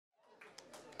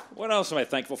What else am I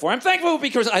thankful for? I'm thankful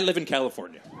because I live in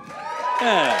California.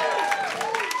 Yeah.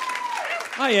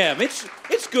 I am. It's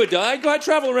good. I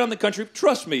travel around the country.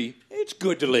 Trust me, it's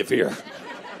good to live here.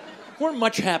 We're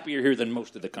much happier here than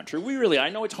most of the country. I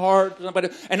know it's hard,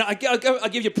 but I'll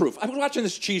give you proof. I was watching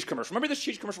this cheese commercial. Remember this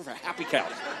cheese commercial for Happy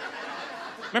Cows?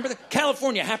 Remember the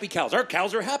California Happy Cows? Our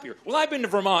cows are happier. Well, I've been to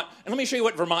Vermont, and let me show you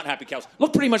what Vermont Happy Cows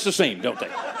look pretty much the same, don't they?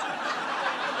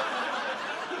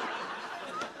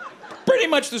 Pretty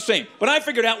much the same. But I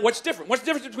figured out what's different. What's the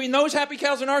difference between those happy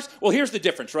cows and ours? Well, here's the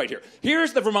difference right here.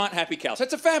 Here's the Vermont Happy Cows.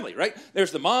 That's a family, right?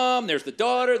 There's the mom, there's the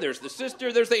daughter, there's the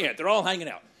sister, there's the aunt. They're all hanging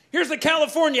out. Here's the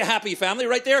California Happy family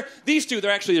right there. These two,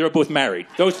 they're both married.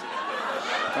 Those.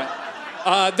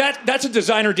 That's a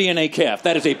designer DNA calf.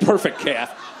 That is a perfect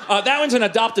calf. That one's an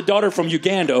adopted daughter from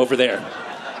Uganda over there.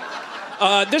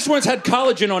 This one's had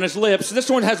collagen on his lips. This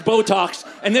one has Botox,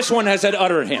 and this one has had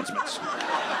udder enhancements.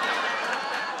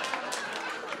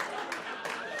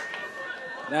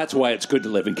 That's why it's good to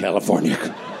live in California.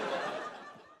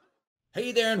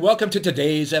 Hey there, and welcome to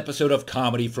today's episode of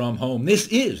Comedy from Home. This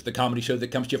is the comedy show that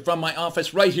comes to you from my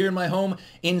office right here in my home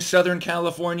in Southern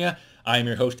California. I'm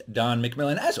your host, Don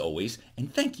McMillan, as always,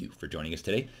 and thank you for joining us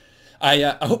today.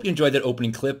 I hope you enjoyed that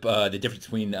opening clip, the difference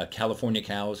between California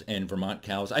cows and Vermont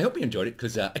cows. I hope you enjoyed it,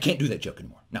 because I can't do that joke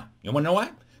anymore. No. You want to know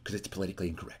why? Because it's politically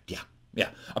incorrect. Yeah.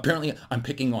 Apparently, I'm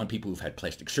picking on people who've had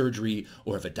plastic surgery,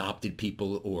 or have adopted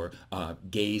people, or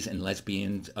gays and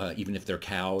lesbians, even if they're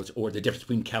cows, or the difference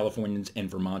between Californians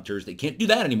and Vermonters. They can't do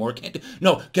that anymore. This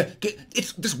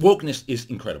wokeness is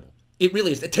incredible. It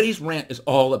really is. Today's rant is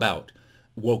all about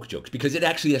woke jokes, because it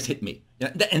actually has hit me.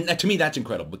 And to me, that's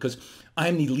incredible, because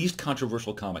I'm the least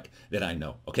controversial comic that I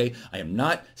know, okay? I am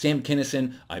not Sam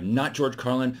Kinison. I'm not George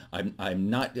Carlin. I'm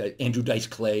not Andrew Dice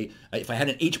Clay. If I had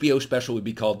an HBO special, it would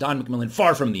be called Don McMillan,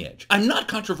 Far From the Edge. I'm not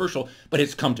controversial, but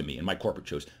it's come to me in my corporate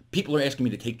shows. People are asking me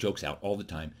to take jokes out all the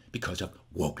time because of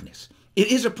wokeness. It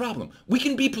is a problem. We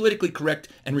can be politically correct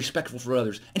and respectful for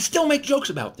others and still make jokes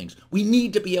about things. We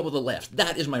need to be able to laugh.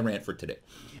 That is my rant for today.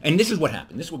 And this is what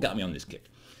happened. This is what got me on this kick.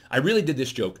 I really did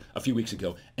this joke a few weeks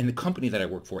ago, and the company that I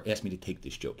work for asked me to take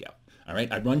this joke out. All right?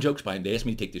 I run jokes by them. They asked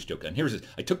me to take this joke out. And here's this.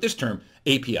 I took this term,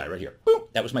 API, right here. Boom.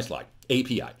 That was my slide.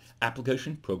 API.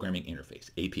 Application Programming Interface.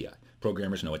 API.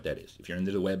 Programmers know what that is. If you're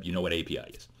into the web, you know what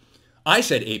API is. I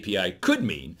said API could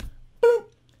mean boom,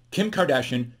 Kim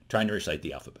Kardashian trying to recite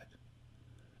the alphabet.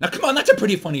 Now, come on, that's a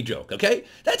pretty funny joke, okay?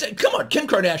 Come on, Kim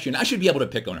Kardashian, I should be able to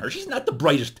pick on her. She's not the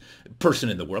brightest person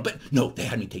in the world. But no, they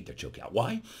had me take that joke out.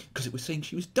 Why? Because it was saying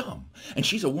she was dumb. And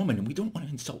she's a woman, and we don't want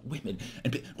to insult women.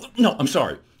 No, I'm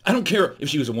sorry. I don't care if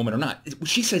she was a woman or not.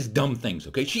 She says dumb things,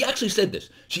 okay? She actually said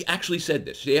this. She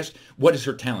asked, what is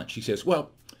her talent? She says, well,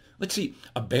 let's see.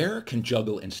 A bear can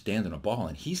juggle and stand on a ball,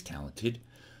 and he's talented,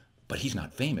 but he's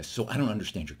not famous, so I don't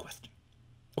understand your question.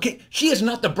 Okay, she is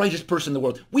not the brightest person in the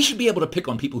world. We should be able to pick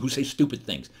on people who say stupid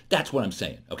things. That's what I'm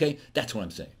saying, okay? That's what I'm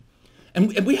saying.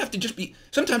 And we have to just be,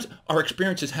 sometimes our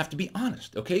experiences have to be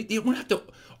honest, okay? You don't have to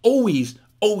always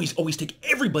take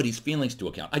everybody's feelings into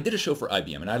account. I did a show for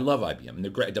IBM, and I love IBM, and they're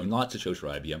great. I've done lots of shows for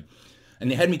IBM, and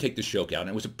they had me take this joke out, and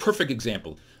it was a perfect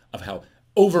example of how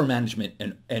over-management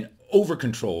and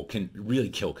over-control can really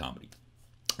kill comedy.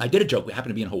 I did a joke. We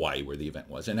happened to be in Hawaii where the event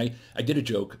was. And I did a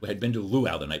joke. I had been to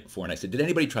luau the night before. And I said, did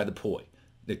anybody try the poi?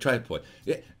 They tried poi.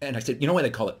 And I said, you know why they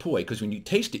call it poi? Because when you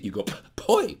taste it, you go,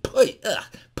 poi, ugh,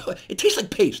 poi. It tastes like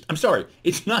paste. I'm sorry.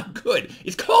 It's not good.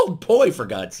 It's called poi, for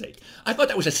God's sake. I thought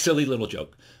that was a silly little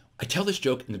joke. I tell this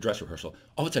joke in the dress rehearsal.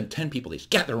 All of a sudden, 10 people, they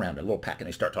gather around a little pack and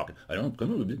they start talking. And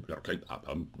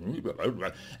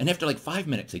after like 5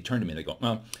 minutes, they turn to me and they go,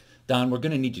 well, Don, we're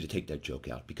going to need you to take that joke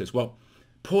out because, well,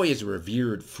 poi is a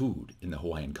revered food in the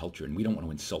Hawaiian culture, and we don't want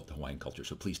to insult the Hawaiian culture,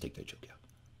 so please take that joke out.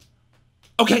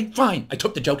 Okay, fine. I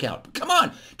took the joke out. But come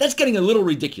on. That's getting a little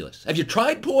ridiculous. Have you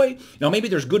tried poi? Now, maybe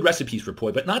there's good recipes for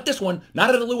poi, but not this one. Not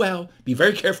at a luau. Be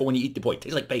very careful when you eat the poi. It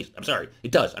tastes like paste. I'm sorry.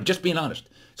 It does. I'm just being honest.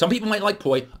 Some people might like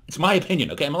poi. It's my opinion,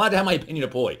 okay? I'm allowed to have my opinion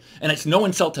of poi, and it's no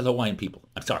insult to the Hawaiian people.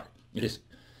 I'm sorry. It is.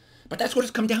 But that's what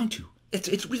it's come down to.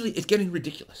 It's getting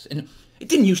ridiculous, and it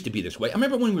didn't used to be this way. I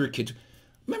remember when we were kids.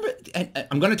 And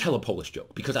I'm going to tell a Polish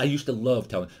joke because I used to love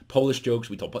telling Polish jokes.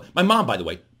 My mom, by the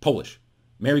way, Polish.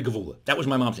 Mary Gavula. That was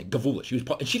my mom's name,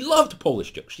 Gavula. And she loved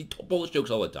Polish jokes. She told Polish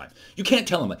jokes all the time. You can't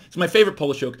tell them. It's my favorite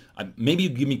Polish joke. Maybe you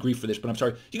give me grief for this, but I'm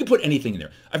sorry. You can put anything in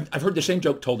there. I've heard the same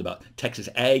joke told about Texas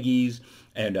Aggies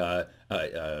and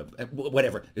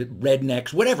whatever,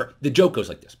 rednecks, whatever. The joke goes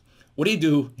like this. What do you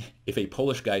do if a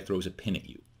Polish guy throws a pin at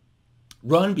you?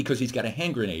 Run because he's got a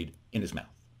hand grenade in his mouth.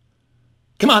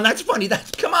 Come on, that's funny.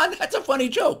 That's a funny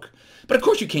joke. But of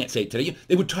course you can't say it today.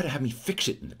 They would try to have me fix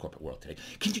it in the corporate world today.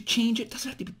 Can you change it? It doesn't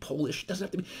have to be Polish. It doesn't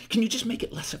have to be. Can you just make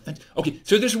it less offensive? Okay,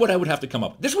 so this is what I would have to come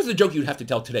up with. This was the joke you'd have to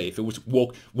tell today if it was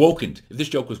woken. If this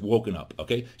joke was woken up,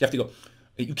 okay? You have to go,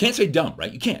 you can't say dumb,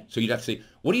 right? You can't. So you'd have to say,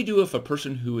 what do you do if a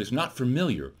person who is not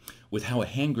familiar with how a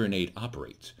hand grenade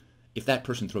operates, if that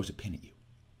person throws a pin at you?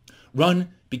 Run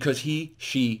because he,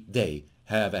 she, they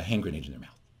have a hand grenade in their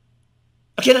mouth.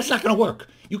 Okay, that's not going to work.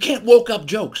 You can't woke up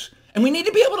jokes. And we need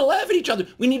to be able to laugh at each other.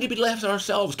 We need to be laughing at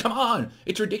ourselves. Come on.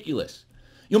 It's ridiculous.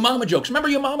 Your mama jokes. Remember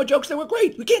your mama jokes? They were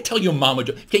great. We can't tell your mama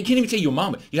jokes. You can't even say your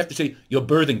mama. You have to say your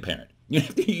birthing parent. You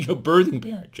have to your birthing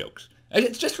parent jokes.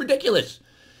 It's just ridiculous.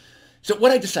 So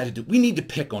what I decided to do, we need to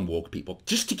pick on woke people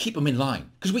just to keep them in line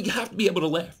because we have to be able to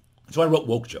laugh. So I wrote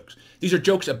woke jokes. These are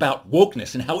jokes about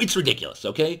wokeness and how it's ridiculous,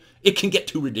 okay? It can get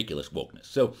too ridiculous, wokeness.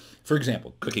 So, for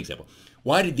example, quick example.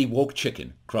 Why did the woke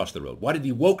chicken cross the road? Why did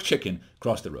the woke chicken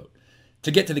cross the road?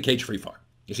 To get to the cage-free farm.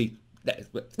 You see,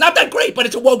 it's not that great, but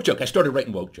it's a woke joke. I started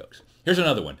writing woke jokes. Here's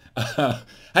another one. How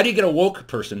do you get a woke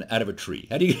person out of a tree?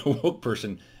 How do you get a woke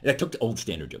person? I took the old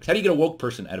standard jokes. How do you get a woke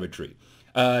person out of a tree?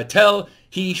 Tell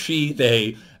he, she,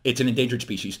 they, it's an endangered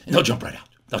species, and they'll jump right out.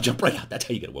 They'll jump right out. That's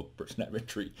how you get a woke person out of a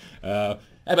tree. How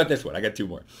about this one? I got two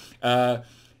more.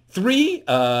 3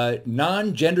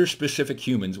 non-gender specific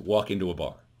humans walk into a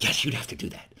bar. Yes, you'd have to do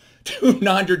that. 2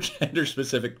 non-gender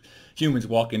specific humans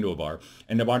walk into a bar,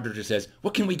 and the bartender says,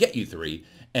 what can we get you 3?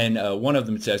 And one of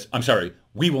them says, I'm sorry,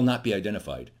 we will not be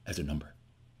identified as a number.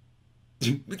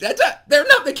 That's it.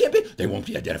 They can't be. They won't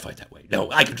be identified that way. No,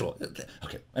 I control it.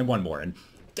 Okay, and one more. And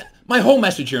my whole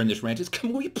message here in this rant is,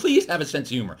 will you please have a sense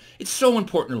of humor? It's so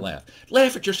important to laugh.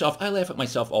 Laugh at yourself. I laugh at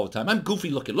myself all the time. I'm goofy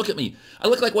looking. Look at me. I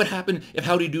look like what happened if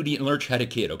Howdy Doody and Lurch had a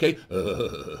kid, okay?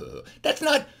 That's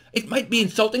not, it might be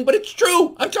insulting, but it's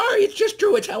true. I'm sorry. It's just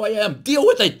true. It's how I am. Deal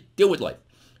with it. Deal with life.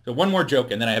 So one more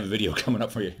joke, and then I have a video coming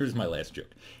up for you. Here's my last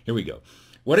joke. Here we go.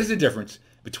 What is the difference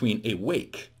between a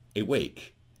wake,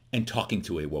 and talking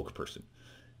to a woke person?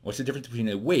 What's the difference between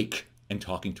a wake and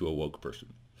talking to a woke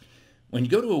person? When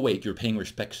you go to a wake, you're paying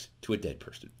respects to a dead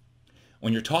person.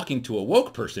 When you're talking to a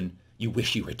woke person, you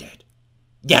wish you were dead.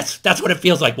 Yes, that's what it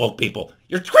feels like, woke people.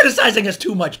 You're criticizing us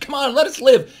too much. Come on, let us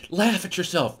live. Laugh at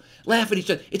yourself. Laugh at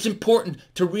each other. It's important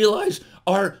to realize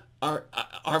our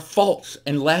faults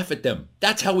and laugh at them.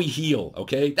 That's how we heal,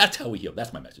 okay? That's how we heal.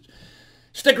 That's my message.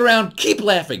 Stick around. Keep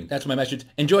laughing. That's my message.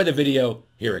 Enjoy the video.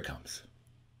 Here it comes.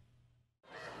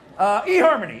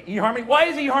 eHarmony. eHarmony. Why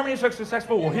is eHarmony so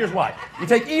successful? Well, here's why. You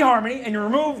take eHarmony and you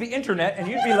remove the internet and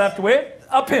you'd be left with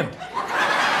a pimp.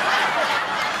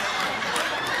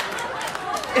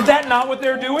 Is that not what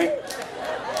they're doing?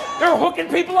 They're hooking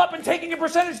people up and taking a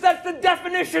percentage. That's the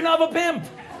definition of a pimp.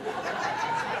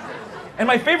 And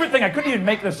my favorite thing, I couldn't even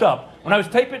make this up. When I was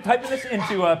typing this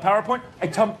into PowerPoint, I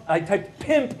typed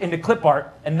pimp into clip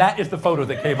art, and that is the photo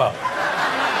that came up.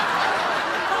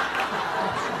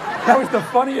 That was the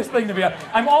funniest thing to me.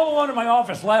 I'm all alone in my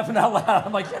office laughing out loud.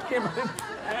 I'm like, I can't believe it.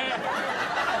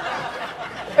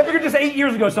 I figured just 8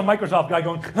 years ago, some Microsoft guy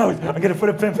going, oh, I'm going to put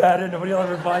a pimp hat in. Nobody will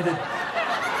ever find it.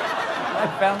 I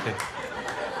found it.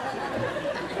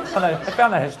 I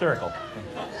found that hysterical.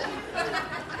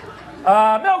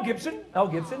 Mel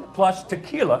Gibson plus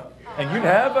tequila, and you'd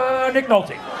have Nick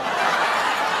Nolte.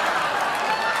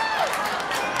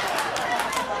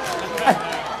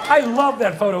 I love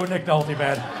that photo of Nick Nolte,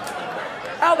 man.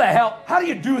 How the hell, how do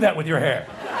you do that with your hair?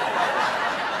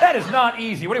 That is not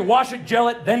easy. What do you wash it, gel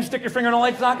it, then stick your finger in a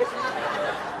light socket?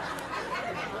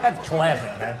 That's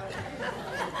classic, man.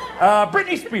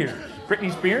 Britney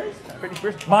Spears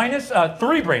minus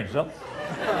 3 brain cells.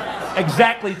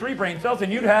 Exactly 3 brain cells,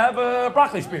 and you'd have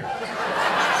broccoli spears.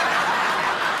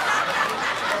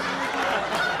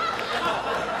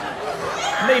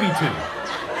 Maybe 2.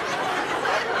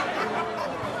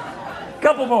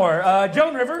 Couple more.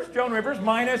 Joan Rivers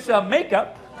minus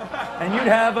makeup, and you'd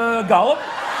have Gollum.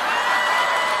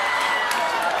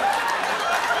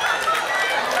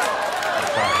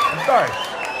 I'm sorry.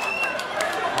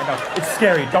 I know. It's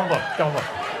scary. Don't look.